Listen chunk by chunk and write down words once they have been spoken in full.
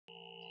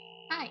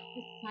Hi,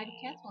 this is Heidi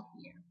Caswell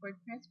here,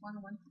 WordPress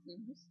 101 for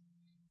Boomers,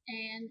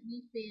 and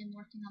we've been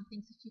working on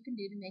things that you can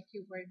do to make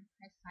your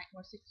WordPress site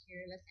more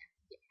secure, less apt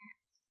to get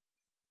hacked.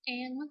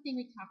 And one thing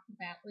we talked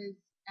about was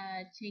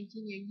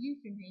changing your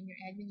username, your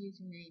admin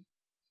username.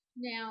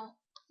 Now,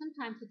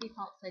 sometimes the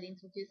default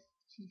settings will just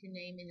choose your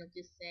name and you'll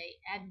just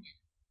say admin.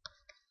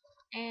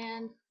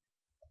 And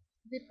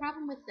the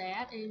problem with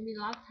that, and a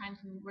lot of times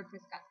when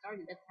WordPress got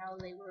started, that's how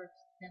they were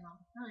done all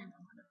the time.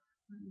 A lot of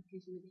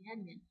because you were the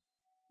admin.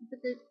 But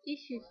the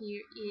issue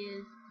here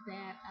is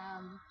that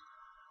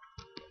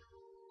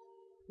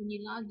when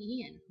you log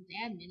in as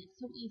admin, it's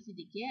so easy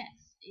to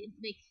guess. It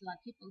makes a lot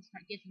of people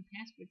start guessing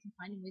passwords and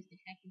finding ways to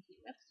hack into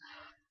your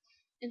website.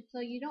 And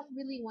so you don't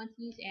really want to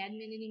use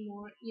admin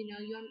anymore. You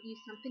want to use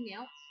something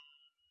else.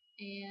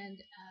 And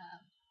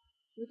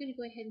we're going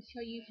to go ahead and show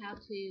you how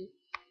to,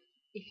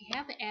 if you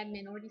have the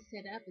admin already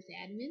set up as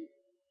admin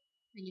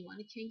and you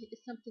want to change it to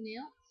something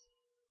else,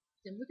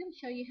 then we're going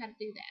to show you how to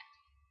do that.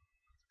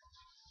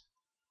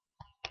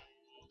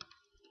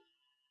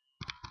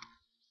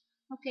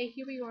 Okay,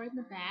 here we are in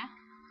the back,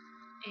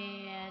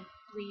 and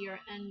we are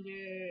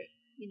under,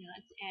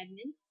 it's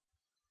admin.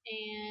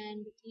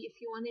 And if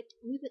you want to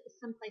move it to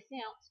someplace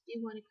else,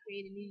 you want to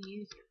create a new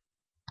user.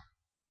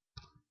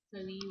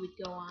 So you would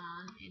go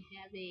on and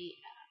have a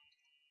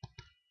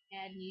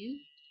add new,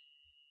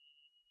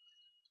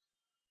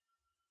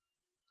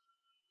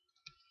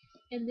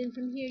 and then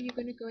from here you're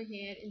going to go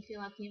ahead and fill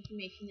out the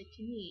information that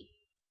you need,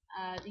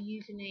 the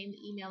username,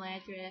 the email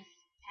address,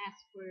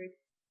 password,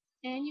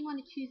 and you want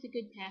to choose a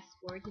good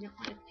password. You don't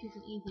want to choose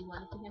an easy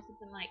one. If you have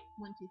something like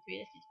 123,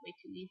 that's just way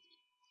too easy.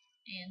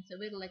 And so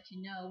it'll let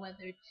you know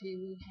whether to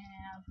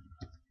have,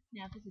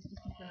 now this is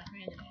just something like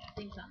random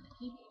things on the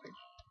keyboard.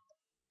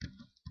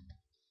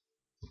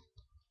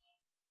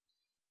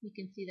 You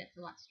can see that's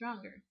a lot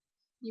stronger.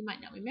 You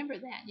might not remember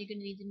that. You're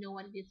going to need to know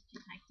what it is that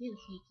you typed in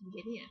so you can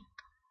get in.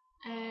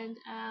 And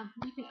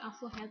you can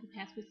also have the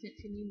password sent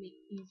to a new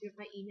user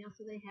by email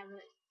so they have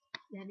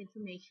that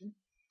information.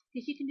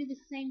 Because you can do the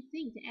same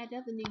thing to add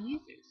other new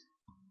users.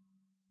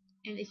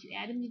 And as you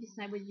add them, you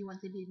decide whether you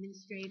want to be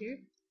administrator,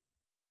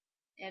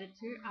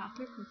 editor,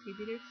 author,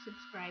 contributor,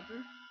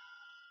 subscriber.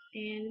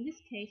 And in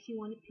this case,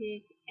 you want to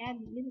pick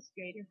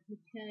administrator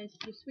because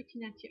you're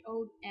switching out your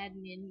old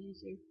admin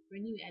user for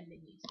a new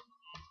admin user.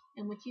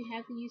 And once you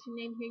have the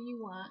username here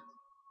you want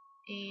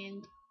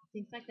and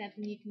things like that,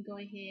 then you can go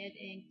ahead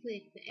and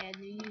click the add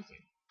new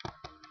user.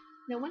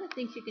 Now one of the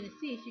things you're going to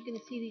see is you're going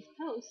to see these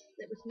posts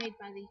that was made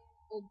by the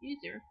old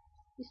user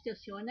is still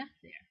showing up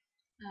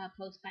there,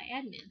 post by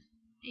admin.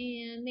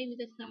 And maybe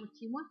that's not what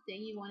you want there.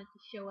 You want it to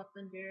show up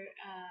under,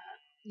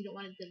 you don't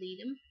want to delete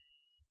them,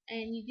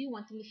 and you do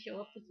want them to show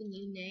up with a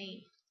new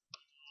name.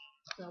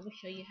 So I will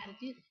show you how to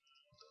do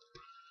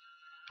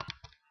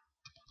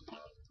that.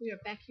 We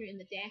are back here in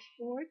the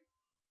dashboard.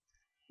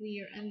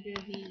 We are under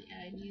the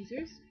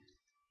users,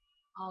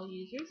 all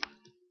users,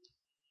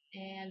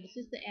 and this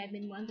is the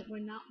admin one that we're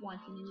not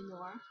wanting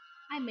anymore.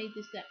 I made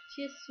this up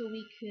just so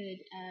we could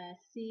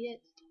see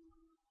it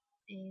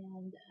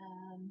and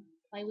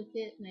play with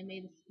it, and I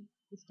made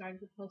the start of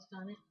the post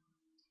on it.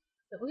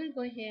 But we're going to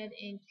go ahead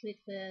and click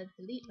the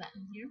delete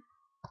button here.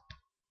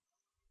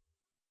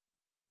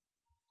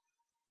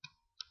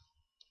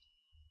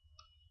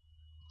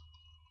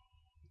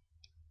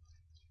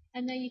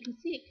 And now you can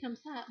see it comes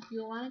up. Do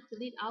you want to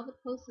delete all the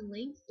posts and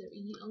links that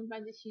are owned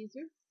by this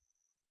user?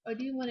 Or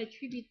do you want to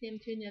attribute them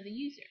to another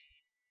user?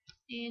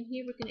 And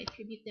here we're going to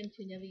attribute them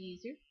to another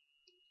user.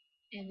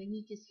 And then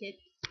you just hit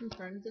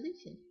confirm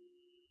deletion.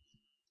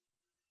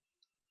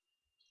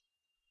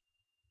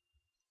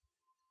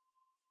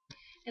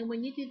 And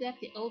when you do that,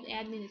 the old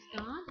admin is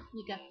gone.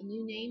 You got the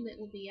new name that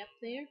will be up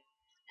there,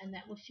 and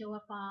that will show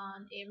up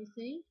on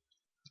everything.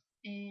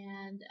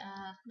 And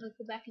let's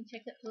go back and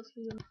check that post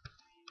we were.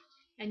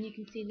 And you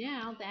can see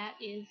now that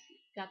is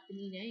got the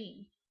new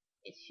name.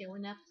 It's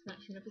showing up. It's not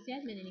showing up as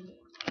admin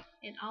anymore.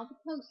 And all the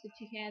posts that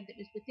you had that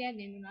was with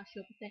admin will now show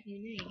up with that new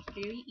name.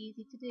 Very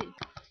easy to do.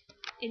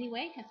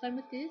 Anyway, have fun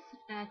with this.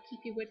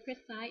 Keep your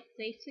WordPress site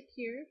safe,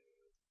 secure.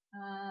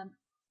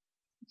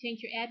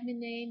 Change your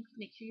admin name,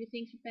 make sure your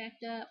things are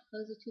backed up.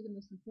 Those are two of the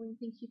most important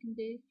things you can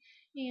do.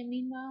 And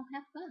meanwhile,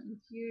 have fun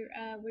with your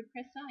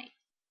WordPress site.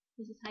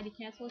 This is Heidi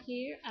Caswell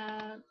here,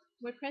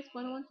 WordPress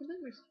 101 for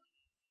Boomers.